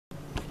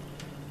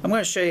I'm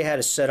going to show you how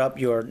to set up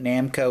your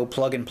Namco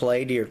plug and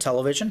play to your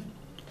television.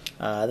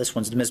 This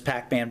one's the Ms.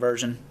 Pac-Man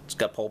version. It's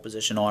got pole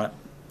position on it.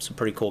 Some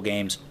pretty cool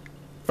games.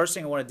 First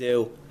thing I want to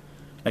do,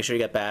 make sure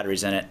you got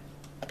batteries in it.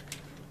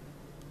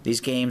 These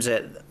games,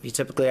 you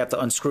typically have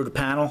to unscrew the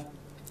panel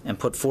and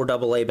put 4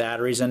 AA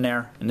batteries in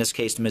there. In this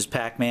case, the Ms.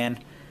 Pac-Man,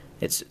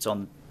 it's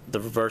on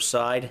the reverse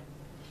side.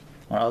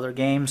 On other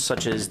games,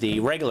 such as the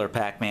regular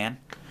Pac-Man,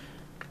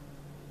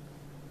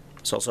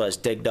 it also has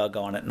Dig Dug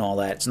on it and all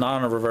that. It's not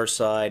on the reverse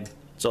side,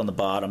 it's on the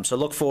bottom. So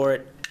look for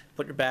it,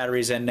 put your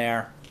batteries in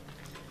there.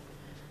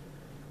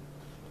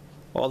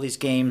 All these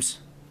games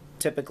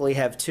typically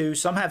have 2,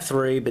 some have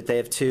 3, but they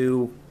have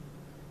 2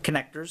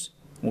 connectors.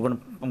 I'm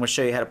going to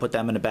show you how to put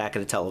them in the back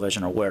of the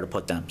television, or where to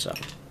put them. So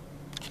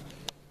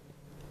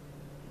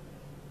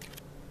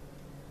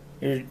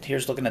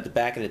here's looking at the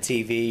back of the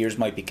TV. Yours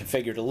might be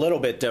configured a little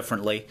bit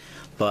differently,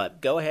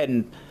 but go ahead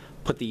and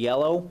put the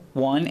yellow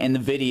one in the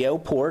video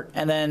port,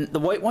 and then the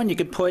white one you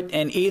could put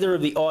in either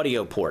of the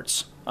audio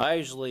ports. I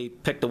usually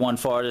pick the one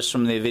farthest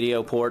from the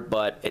video port,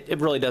 but it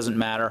really doesn't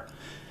matter.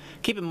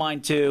 Keep in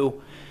mind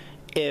too,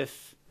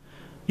 if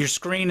your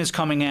screen is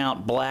coming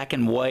out black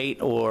and white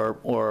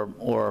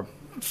or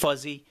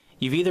fuzzy,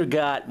 you've either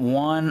got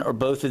one or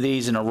both of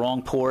these in a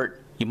wrong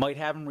port. You might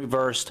have them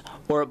reversed,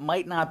 or it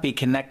might not be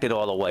connected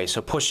all the way.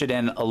 So push it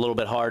in a little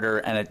bit harder,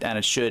 and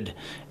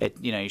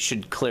you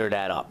should clear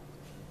that up.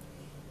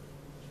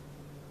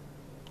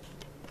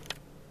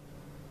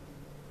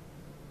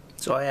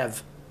 So I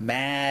have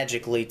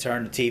magically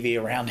turned the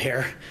TV around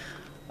here.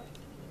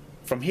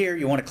 From here,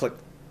 you want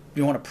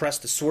to press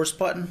the source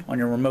button on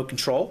your remote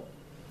control.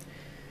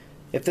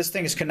 If this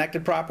thing is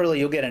connected properly,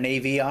 you'll get an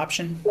AV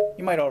option.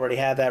 You might already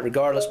have that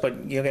regardless,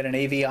 but you'll get an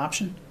AV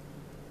option.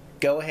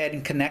 Go ahead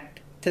and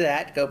connect to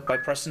that. Go by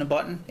pressing the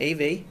button,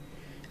 AV.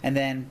 And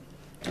then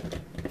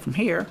from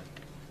here,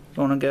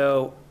 you want to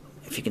go,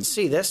 if you can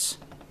see this,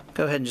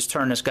 go ahead and just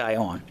turn this guy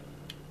on.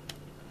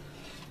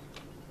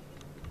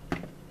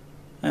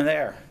 And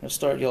there,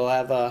 you'll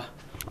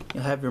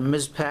have your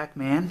Ms.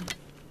 Pac-Man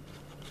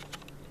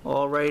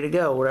all ready to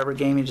go. Whatever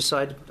game you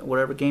decide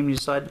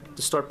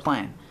to start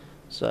playing.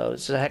 So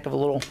it's a heck of a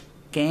little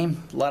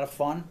game, a lot of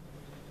fun,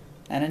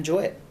 and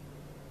enjoy it.